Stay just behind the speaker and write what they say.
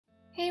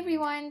Hey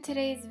everyone,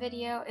 today's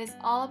video is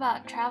all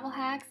about travel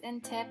hacks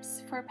and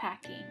tips for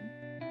packing.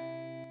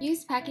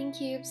 Use packing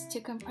cubes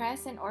to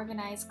compress and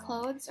organize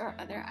clothes or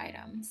other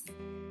items.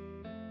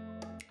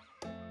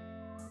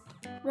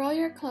 Roll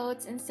your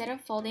clothes instead of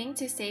folding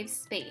to save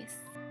space.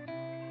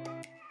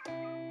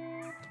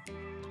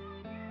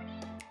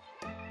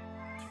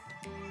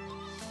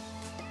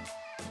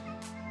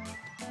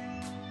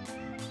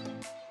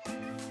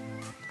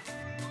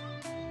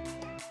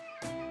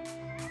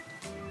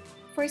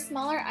 For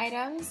smaller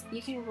items,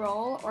 you can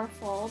roll or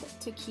fold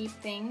to keep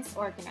things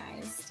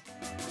organized.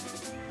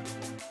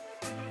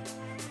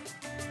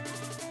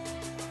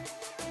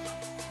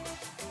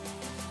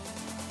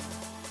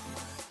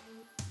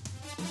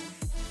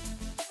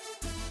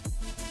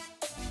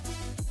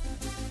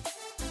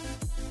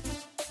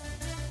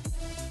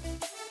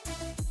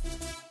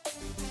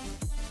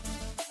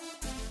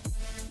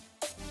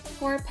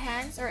 For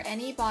pants or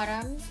any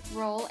bottoms,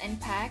 roll and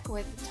pack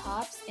with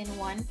tops in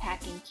one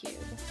packing cube.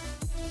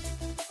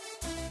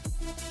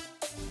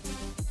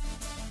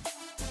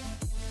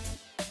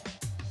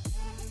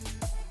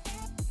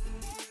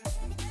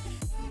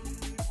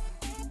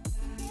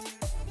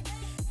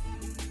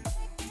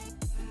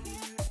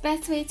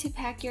 Best way to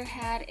pack your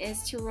hat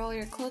is to roll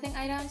your clothing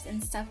items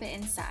and stuff it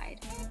inside.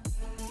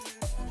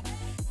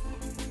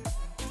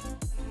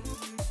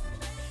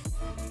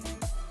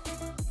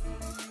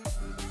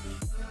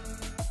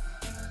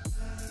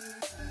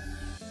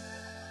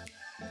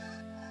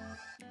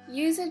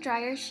 Use a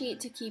dryer sheet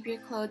to keep your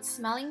clothes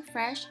smelling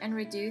fresh and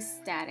reduce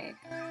static.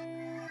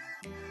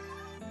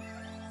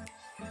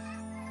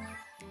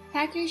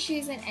 Pack your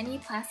shoes in any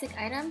plastic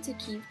item to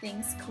keep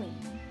things clean.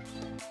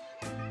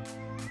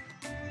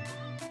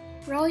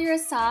 Roll your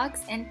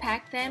socks and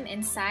pack them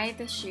inside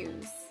the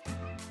shoes.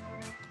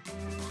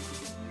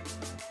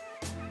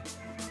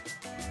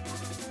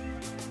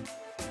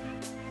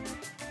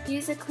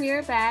 Use a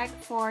clear bag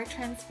for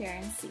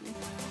transparency.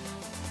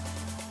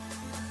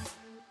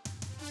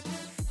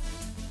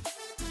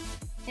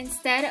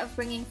 Instead of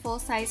bringing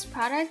full-size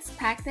products,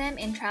 pack them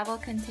in travel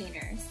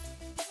containers.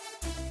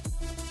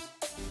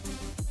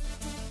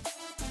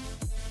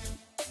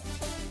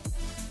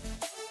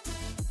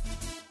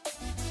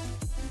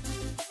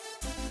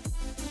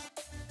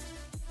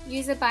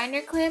 Use a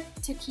binder clip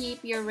to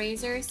keep your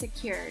razor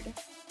secured.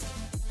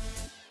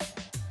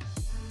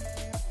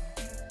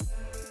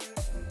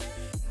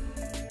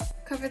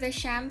 Cover the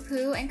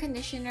shampoo and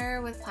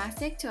conditioner with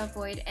plastic to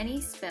avoid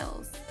any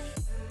spills.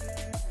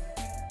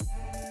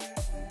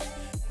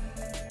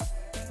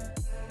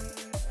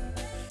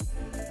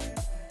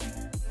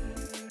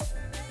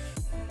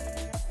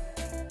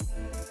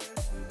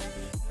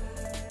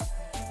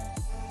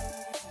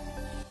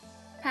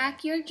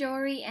 Pack your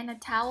jewelry in a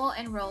towel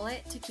and roll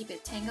it to keep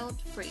it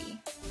tangled free.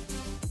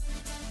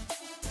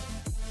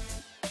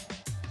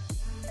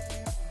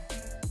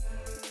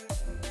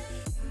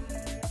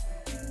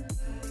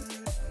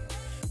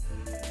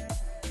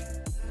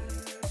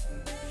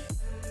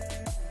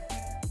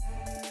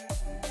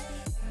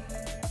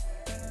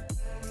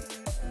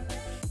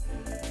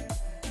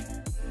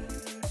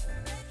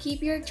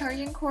 Keep your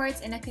charging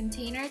cords in a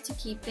container to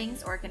keep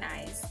things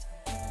organized.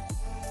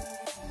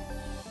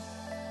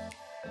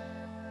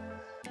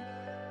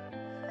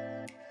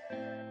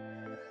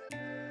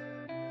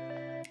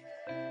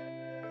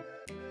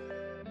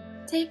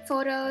 Take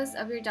photos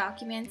of your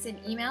documents and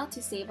email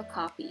to save a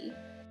copy.